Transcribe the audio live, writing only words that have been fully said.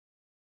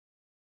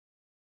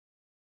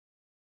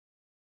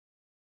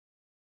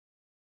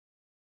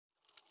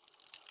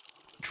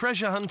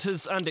Treasure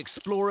hunters and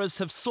explorers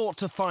have sought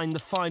to find the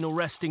final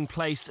resting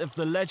place of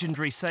the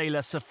legendary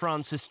sailor Sir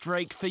Francis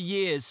Drake for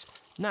years.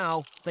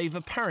 Now they've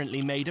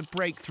apparently made a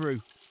breakthrough.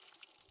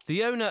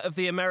 The owner of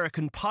the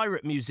American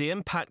Pirate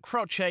Museum, Pat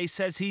Croce,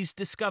 says he's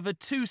discovered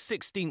two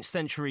 16th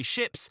century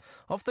ships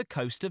off the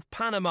coast of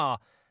Panama.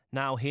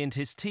 Now he and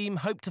his team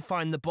hope to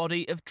find the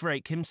body of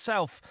Drake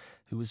himself,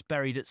 who was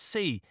buried at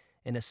sea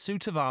in a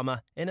suit of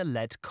armour in a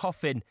lead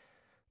coffin.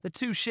 The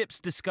two ships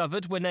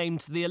discovered were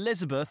named the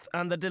Elizabeth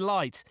and the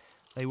Delight.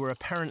 They were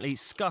apparently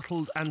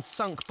scuttled and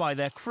sunk by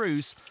their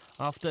crews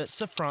after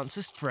Sir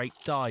Francis Drake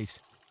died.